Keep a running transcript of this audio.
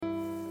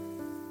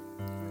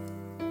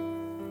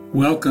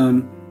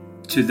Welcome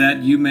to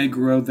That You May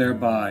Grow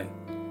Thereby,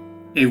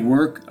 a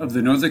work of the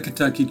Northern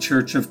Kentucky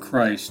Church of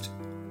Christ.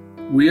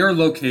 We are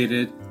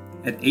located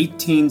at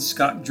 18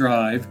 Scott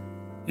Drive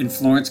in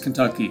Florence,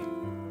 Kentucky.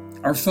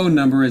 Our phone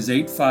number is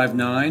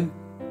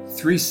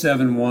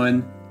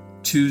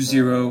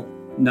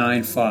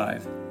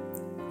 859-371-2095.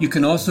 You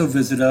can also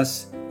visit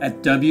us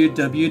at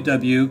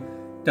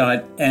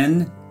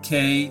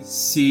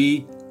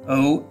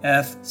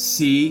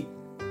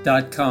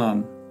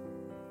www.nkcofc.com.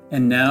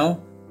 And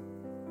now,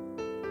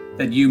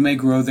 that you may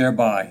grow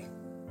thereby.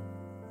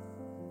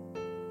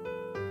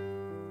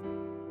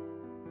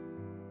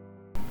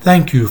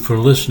 Thank you for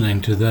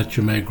listening to That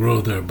You May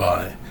Grow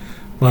Thereby.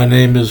 My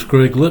name is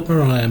Greg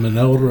Littmer. I am an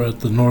elder at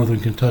the Northern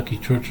Kentucky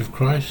Church of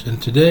Christ,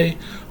 and today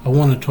I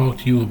want to talk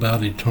to you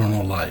about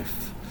eternal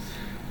life.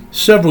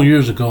 Several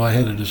years ago, I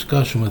had a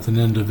discussion with an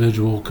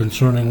individual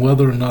concerning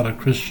whether or not a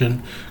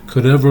Christian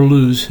could ever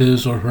lose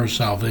his or her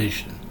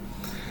salvation.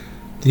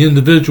 The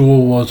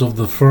individual was of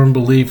the firm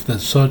belief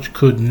that such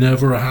could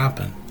never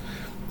happen,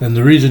 and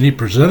the reason he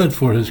presented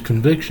for his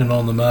conviction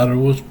on the matter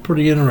was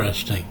pretty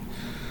interesting.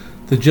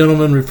 The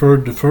gentleman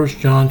referred to 1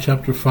 John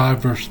chapter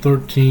 5, verse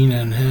 13,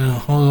 and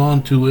hung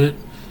on to it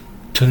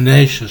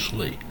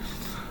tenaciously,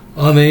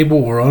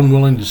 unable or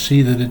unwilling to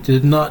see that it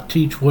did not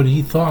teach what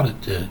he thought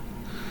it did.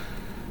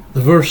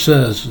 The verse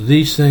says,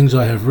 "These things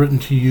I have written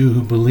to you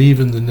who believe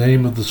in the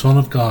name of the Son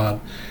of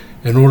God,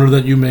 in order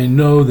that you may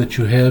know that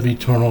you have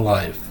eternal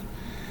life."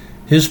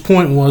 His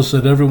point was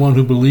that everyone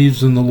who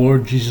believes in the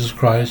Lord Jesus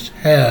Christ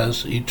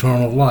has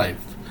eternal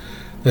life,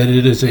 that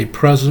it is a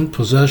present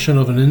possession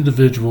of an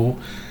individual,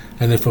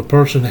 and if a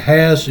person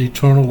has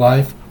eternal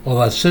life, well,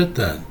 that's it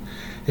then.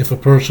 If a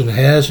person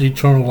has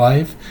eternal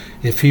life,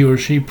 if he or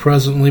she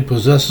presently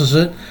possesses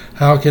it,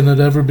 how can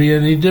it ever be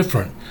any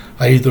different?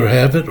 I either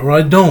have it or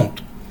I don't.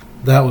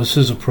 That was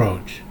his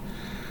approach.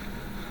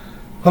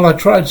 Well, I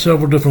tried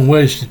several different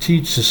ways to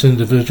teach this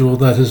individual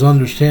that his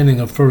understanding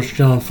of 1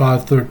 John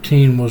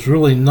 5:13 was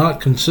really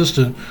not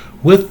consistent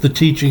with the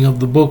teaching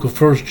of the book of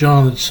 1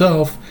 John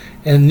itself,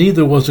 and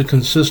neither was it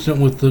consistent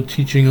with the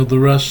teaching of the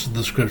rest of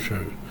the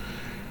Scripture.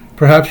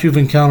 Perhaps you've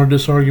encountered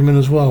this argument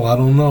as well, I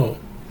don't know.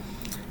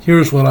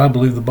 Here's what I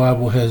believe the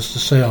Bible has to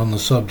say on the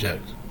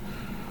subject.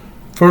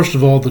 First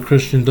of all, the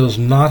Christian does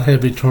not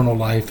have eternal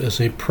life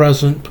as a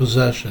present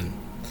possession.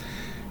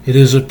 It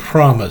is a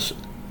promise.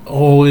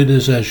 Oh, it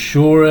is as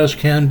sure as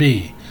can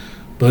be,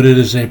 but it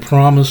is a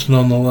promise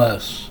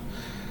nonetheless.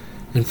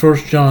 In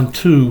 1 John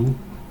 2,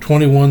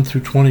 21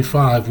 through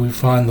 25, we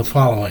find the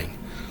following.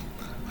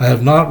 "I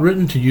have not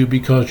written to you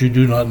because you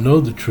do not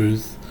know the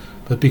truth,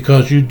 but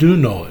because you do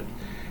know it,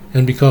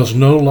 and because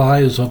no lie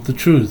is of the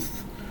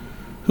truth.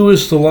 Who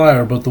is the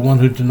liar but the one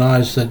who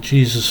denies that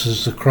Jesus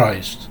is the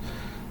Christ?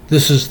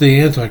 This is the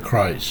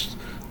Antichrist,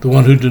 the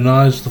one who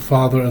denies the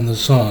Father and the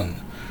Son.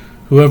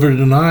 Whoever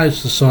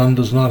denies the Son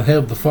does not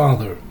have the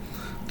Father.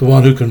 The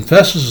one who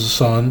confesses the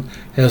Son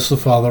has the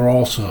Father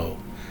also.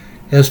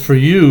 As for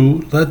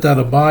you, let that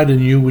abide in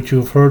you which you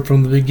have heard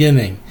from the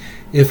beginning.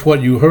 If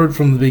what you heard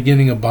from the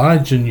beginning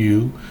abides in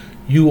you,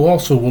 you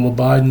also will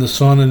abide in the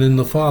Son and in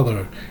the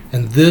Father.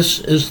 And this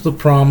is the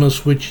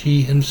promise which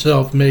he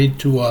himself made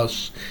to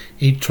us,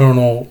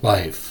 eternal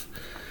life."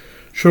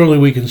 Surely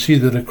we can see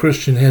that a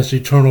Christian has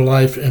eternal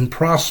life in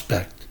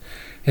prospect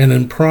and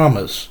in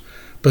promise,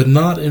 but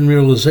not in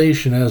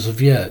realization as of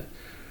yet.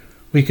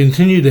 We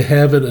continue to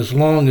have it as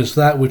long as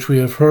that which we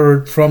have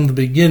heard from the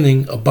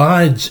beginning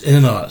abides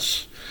in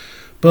us.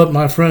 But,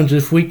 my friends,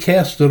 if we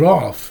cast it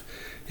off,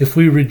 if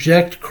we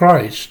reject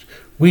Christ,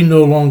 we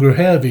no longer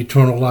have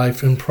eternal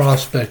life in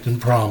prospect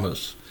and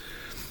promise.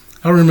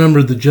 I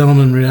remember the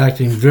gentleman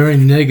reacting very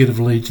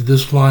negatively to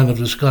this line of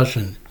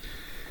discussion.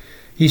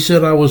 He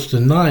said I was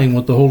denying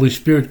what the Holy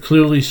Spirit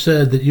clearly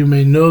said, that you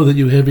may know that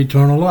you have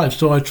eternal life.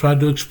 So I tried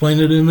to explain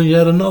it in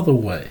yet another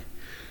way.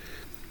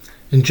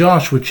 In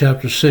Joshua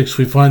chapter 6,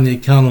 we find the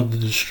account of the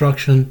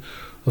destruction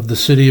of the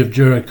city of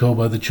Jericho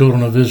by the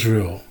children of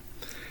Israel.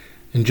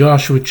 In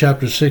Joshua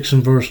chapter 6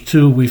 and verse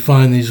 2, we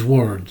find these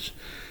words,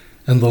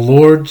 "And the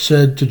Lord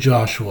said to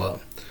Joshua,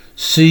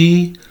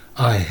 See,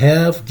 I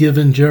have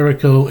given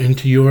Jericho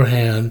into your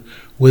hand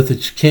with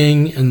its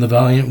king and the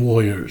valiant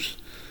warriors."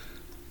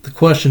 The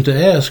question to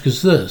ask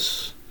is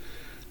this: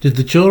 did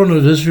the children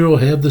of Israel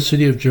have the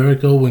city of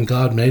Jericho when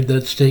God made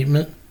that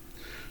statement?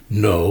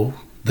 No,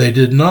 they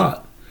did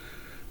not.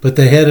 But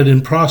they had it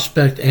in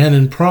prospect and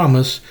in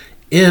promise.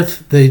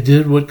 If they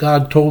did what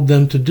God told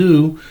them to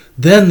do,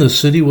 then the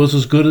city was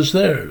as good as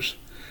theirs.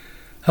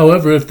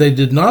 However, if they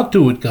did not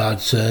do what God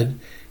said,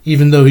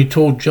 even though he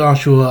told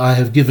Joshua, "I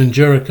have given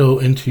Jericho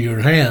into your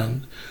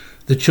hand,"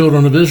 the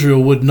children of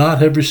Israel would not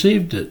have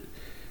received it.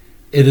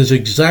 It is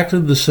exactly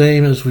the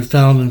same as we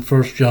found in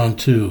 1 John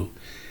 2.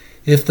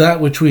 If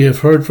that which we have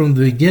heard from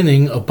the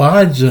beginning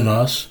abides in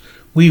us,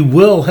 we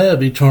will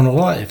have eternal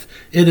life.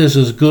 It is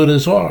as good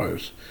as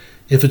ours.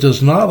 If it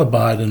does not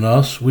abide in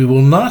us, we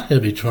will not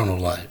have eternal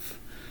life.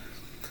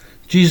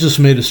 Jesus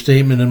made a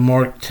statement in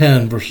Mark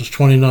 10, verses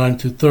 29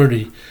 through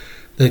 30,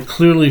 that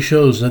clearly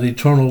shows that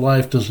eternal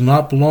life does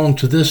not belong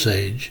to this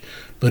age,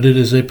 but it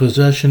is a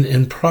possession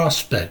in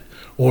prospect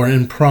or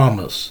in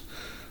promise.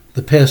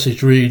 The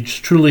passage reads,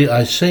 "Truly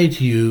I say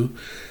to you,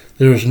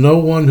 there is no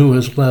one who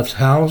has left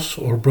house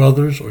or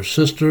brothers or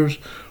sisters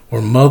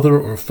or mother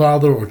or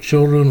father or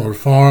children or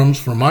farms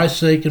for my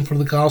sake and for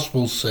the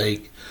gospel's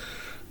sake,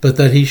 but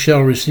that he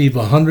shall receive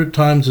 100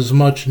 times as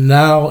much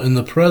now in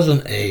the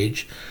present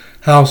age,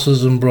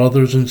 houses and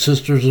brothers and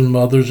sisters and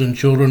mothers and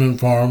children and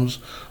farms,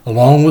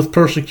 along with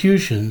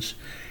persecutions,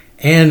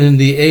 and in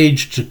the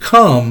age to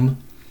come,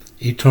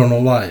 eternal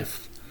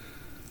life."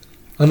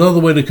 Another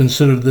way to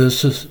consider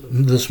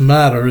this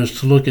matter is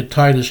to look at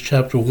Titus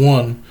chapter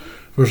 1,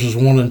 verses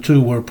 1 and 2,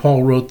 where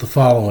Paul wrote the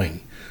following,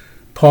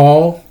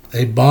 "Paul,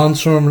 a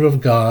bondservant of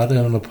God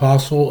and an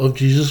apostle of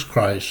Jesus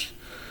Christ,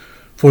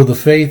 for the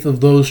faith of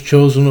those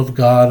chosen of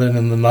God and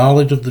in the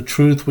knowledge of the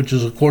truth which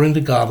is according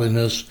to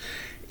godliness,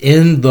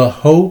 in the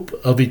hope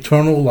of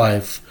eternal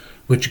life,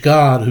 which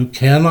God, who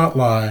cannot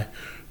lie,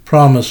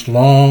 promised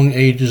long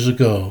ages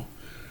ago."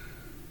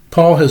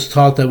 Paul has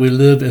taught that we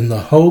live in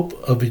the hope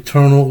of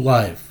eternal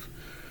life.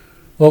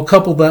 Well,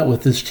 couple that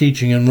with this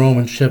teaching in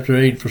Romans chapter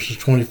 8, verses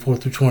 24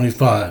 through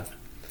 25.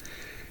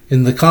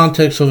 In the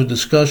context of a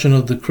discussion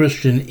of the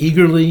Christian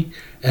eagerly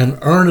and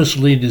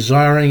earnestly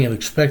desiring and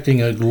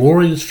expecting a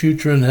glorious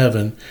future in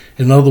heaven,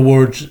 in other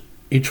words,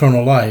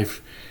 eternal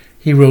life,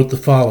 he wrote the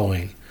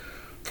following,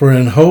 "For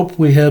in hope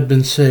we have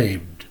been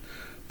saved,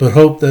 but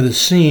hope that is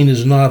seen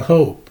is not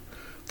hope.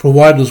 For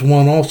why does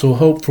one also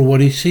hope for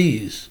what he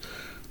sees?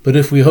 But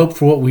if we hope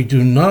for what we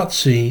do not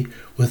see,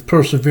 with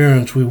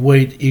perseverance we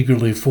wait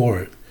eagerly for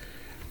it."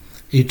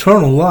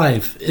 Eternal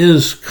life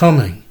is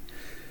coming.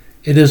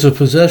 It is a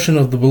possession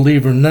of the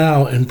believer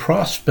now in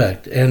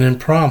prospect and in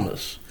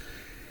promise.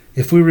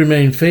 If we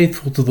remain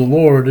faithful to the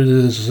Lord, it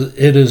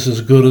is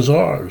as good as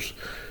ours,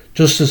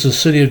 just as the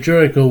city of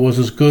Jericho was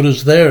as good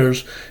as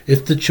theirs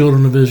if the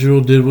children of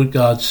Israel did what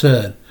God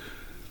said.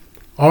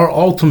 Our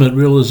ultimate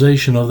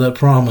realization of that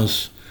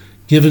promise,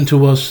 given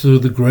to us through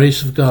the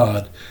grace of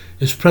God,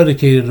 is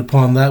predicated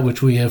upon that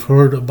which we have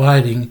heard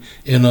abiding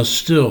in us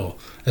still.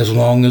 As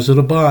long as it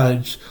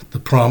abides, the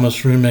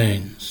promise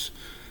remains.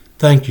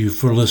 Thank you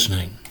for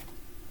listening.